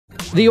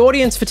The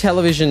audience for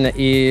television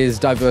is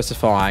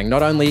diversifying.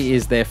 Not only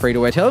is there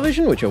free-to-air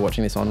television, which you're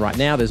watching this on right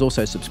now, there's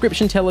also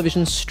subscription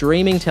television,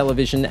 streaming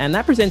television, and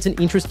that presents an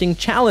interesting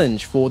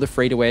challenge for the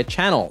free-to-air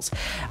channels.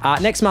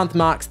 Next month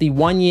marks the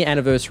 1-year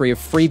anniversary of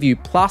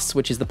FreeviewPlus,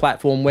 which is the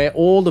platform where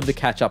all of the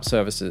catch-up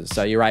services,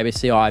 so your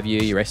ABC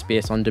iView, your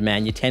SBS On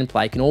Demand, your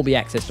 10play, can all be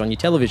accessed on your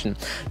television.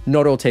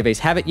 Not all TVs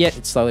have it yet,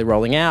 it's slowly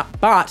rolling out,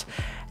 but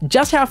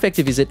just how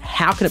effective is it?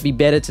 How can it be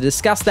better? To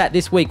discuss that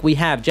this week, we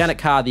have Janet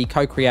Carr, the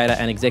co-creator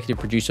and executive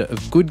producer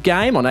of Good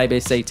Game on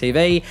ABC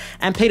TV,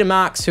 and Peter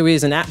Marks, who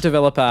is an app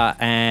developer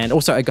and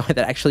also a guy that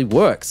actually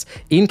works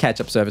in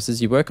catch-up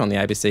services. You work on the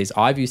ABC's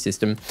iView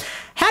system.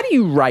 How do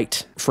you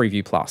rate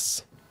Freeview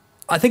Plus?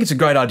 I think it's a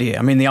great idea.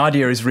 I mean, the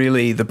idea is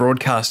really the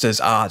broadcasters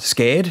are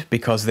scared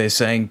because they're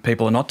seeing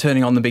people are not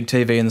turning on the big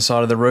TV in the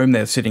side of the room.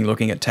 They're sitting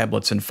looking at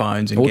tablets and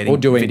phones and getting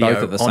doing video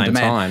both at the on same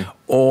demand. time.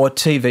 Or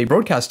TV,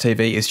 broadcast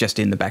TV is just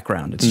in the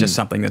background. It's just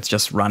something that's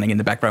just running in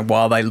the background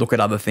while they look at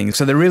other things.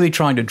 So they're really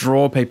trying to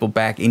draw people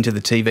back into the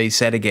TV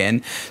set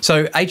again.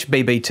 So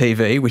HBB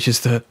TV, which is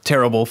the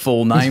terrible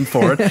full name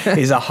for it,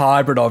 is a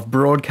hybrid of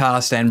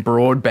broadcast and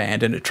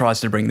broadband, and it tries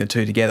to bring the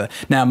two together.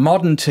 Now,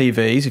 modern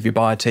TVs, if you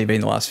buy a TV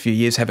in the last few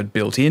years, have it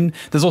built in.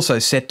 There's also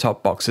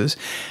set-top boxes.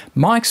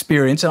 My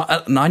experience,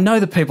 and I know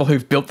the people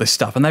who've built this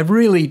stuff, and they've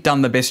really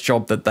done the best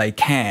job that they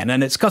can,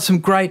 and it's got some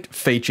great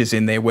features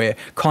in there where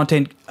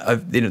content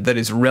that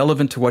is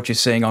relevant to what you're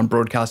seeing on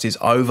broadcast is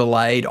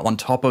overlaid on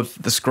top of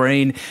the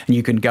screen and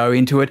you can go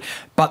into it.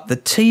 But the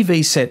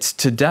TV sets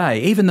today,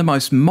 even the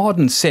most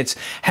modern sets,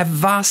 have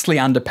vastly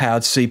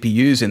underpowered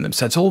CPUs in them.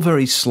 So it's all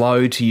very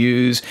slow to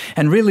use.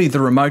 And really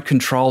the remote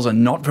controls are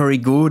not very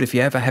good. If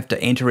you ever have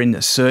to enter in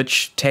the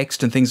search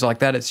text and things like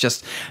that, it's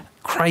just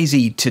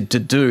crazy to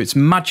do. It's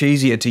much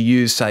easier to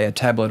use, say, a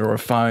tablet or a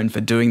phone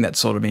for doing that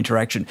sort of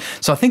interaction.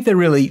 So I think they're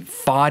really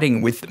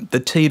fighting with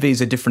the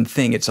TV's a different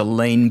thing. It's a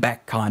lean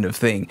back kind of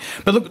thing.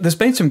 But look, there's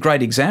been some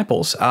great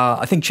examples.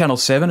 I think Channel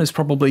 7 is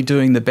probably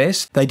doing the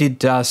best. They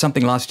did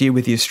something last year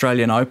with the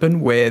Australian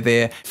Open where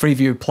their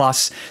Freeview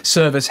Plus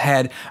service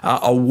had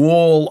a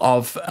wall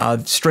of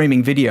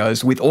streaming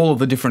videos with all of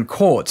the different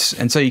courts.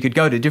 And so you could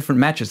go to different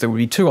matches. There would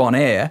be 2 on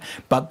air,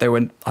 but there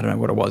were, I don't know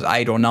what it was,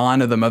 8 or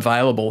 9 of them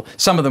available.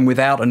 Some of them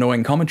without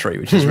annoying commentary,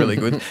 which is really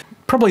good.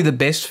 Probably the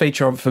best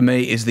feature of it for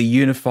me is the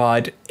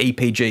unified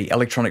EPG,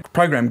 electronic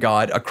program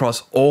guide,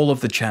 across all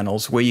of the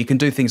channels where you can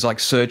do things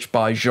like search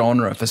by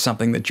genre for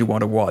something that you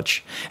want to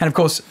watch. And of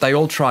course, they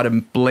all try to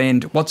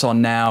blend what's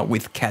on now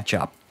with catch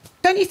up.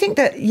 Don't you think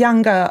that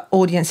younger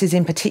audiences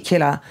in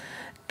particular,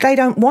 they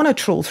don't want to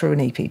trawl through an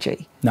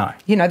EPG? No.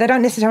 You know, they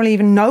don't necessarily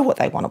even know what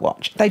they want to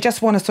watch. They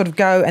just want to sort of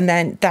go and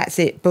then that's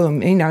it,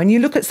 boom. You know, and you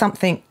look at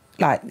something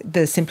like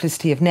the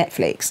simplicity of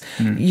Netflix.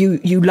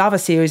 You love a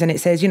series and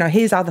it says, you know,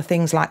 here's other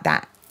things like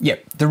that. Yeah,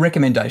 the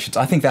recommendations.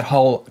 I think that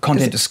whole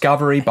content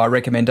discovery by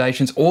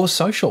recommendations or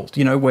social,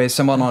 you know, where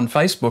someone on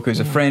Facebook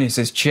who's a friend who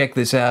says, check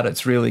this out,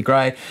 it's really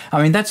great.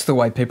 I mean, that's the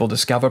way people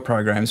discover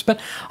programs. But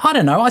I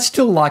don't know, I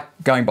still like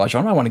going by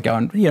genre. I want to go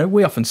and, you know,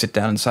 we often sit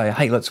down and say,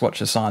 hey, let's watch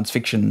a science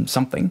fiction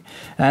something.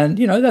 And,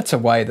 you know, that's a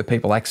way that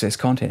people access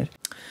content.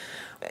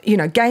 You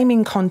know,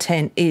 gaming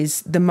content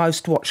is the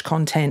most watched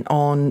content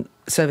on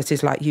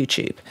services like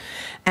YouTube.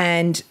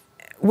 And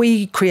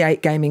we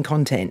create gaming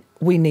content.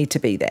 We need to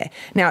be there.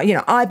 Now, you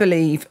know, I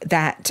believe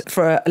that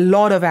for a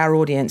lot of our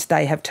audience,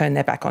 they have turned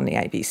their back on the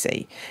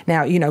ABC.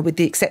 Now, you know, with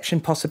the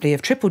exception possibly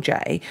of Triple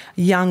J,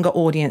 younger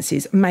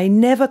audiences may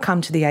never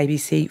come to the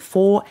ABC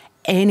for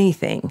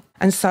anything.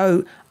 And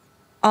so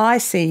I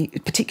see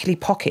particularly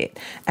Pocket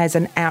as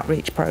an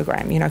outreach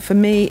program. You know, for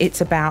me,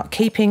 it's about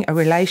keeping a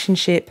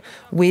relationship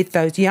with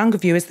those younger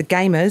viewers, the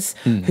gamers,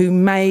 who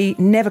may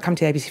never come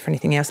to the ABC for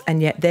anything else,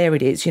 and yet there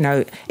it is. You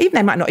know, even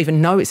they might not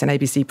even know it's an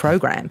ABC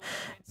program.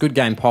 Good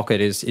Game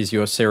Pocket is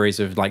your series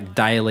of like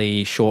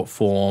daily short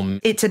form.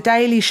 It's a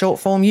daily short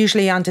form,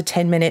 usually under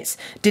 10 minutes,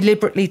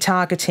 deliberately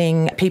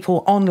targeting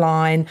people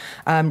online,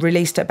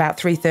 released at about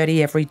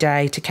 3:30 every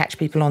day to catch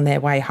people on their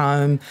way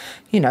home.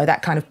 You know,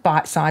 that kind of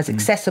bite-sized,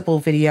 accessible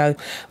video.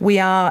 We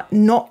are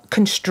not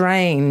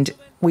constrained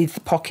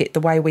with Pocket the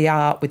way we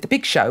are with The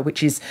Big Show,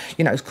 which is,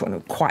 you know,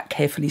 quite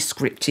carefully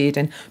scripted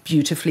and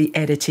beautifully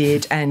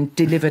edited and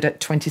delivered at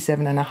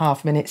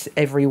 27.5 minutes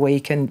every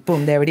week, and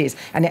boom, there it is.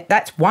 And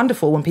that's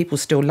wonderful when people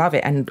still love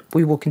it, and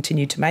we will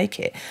continue to make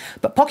it.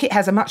 But Pocket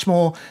has a much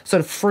more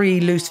sort of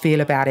free, loose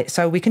feel about it.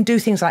 So we can do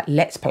things like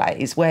Let's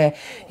Plays, where,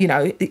 you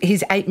know,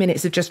 his 8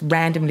 minutes of just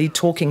randomly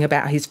talking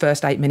about his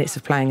first 8 minutes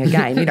of playing a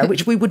game, you know,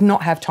 which we would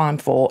not have time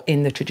for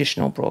in the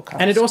traditional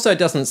broadcast. And it also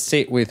doesn't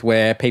sit with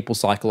where people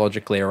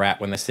psychologically are at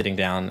when when they're sitting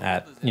down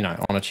at,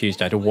 on a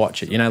Tuesday to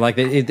watch it. Like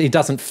it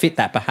doesn't fit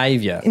that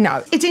behaviour.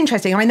 No, it's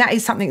interesting. I mean, that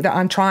is something that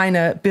I'm trying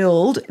to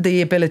build,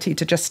 the ability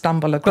to just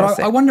stumble across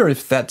it. I wonder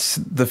if that's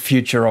the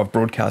future of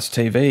broadcast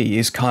TV,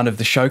 is kind of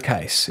the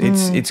showcase.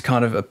 It's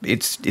kind of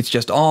it's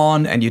just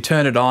on, and you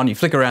turn it on, you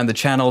flick around the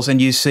channels,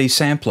 and you see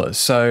samplers.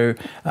 So,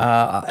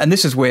 and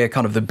this is where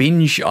kind of the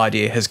binge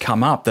idea has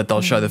come up, that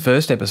they'll show the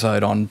first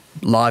episode on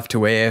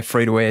live-to-air,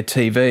 free-to-air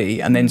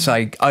TV, and then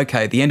say,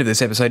 okay, at the end of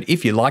this episode,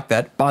 if you like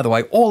that, by the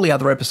way, all the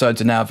other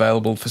episodes are now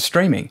available for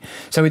streaming.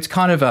 So it's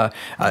kind of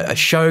a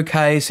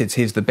showcase. It's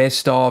here's the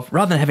best of,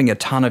 rather than having a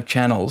ton of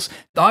channels.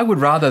 I would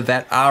rather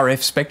that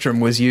RF spectrum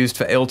was used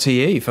for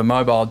LTE, for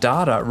mobile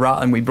data,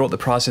 and we brought the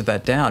price of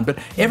that down. But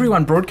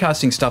everyone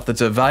broadcasting stuff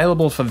that's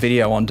available for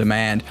video on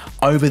demand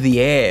over the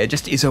air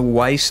just is a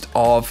waste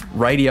of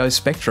radio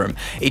spectrum.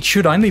 It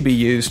should only be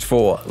used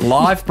for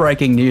live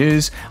breaking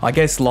news, I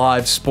guess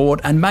live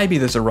sport, and maybe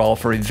there's a role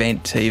for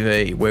event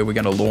TV where we're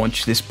going to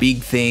launch this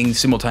big thing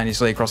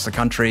simultaneously across the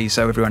country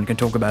so everyone can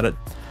talk about it.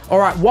 All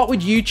right, what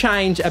would you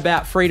change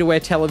about free-to-air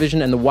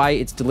television and the way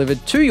it's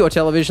delivered to your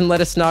television? Let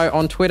us know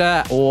on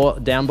Twitter or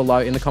down below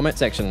in the comment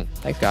section.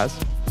 Thanks, guys.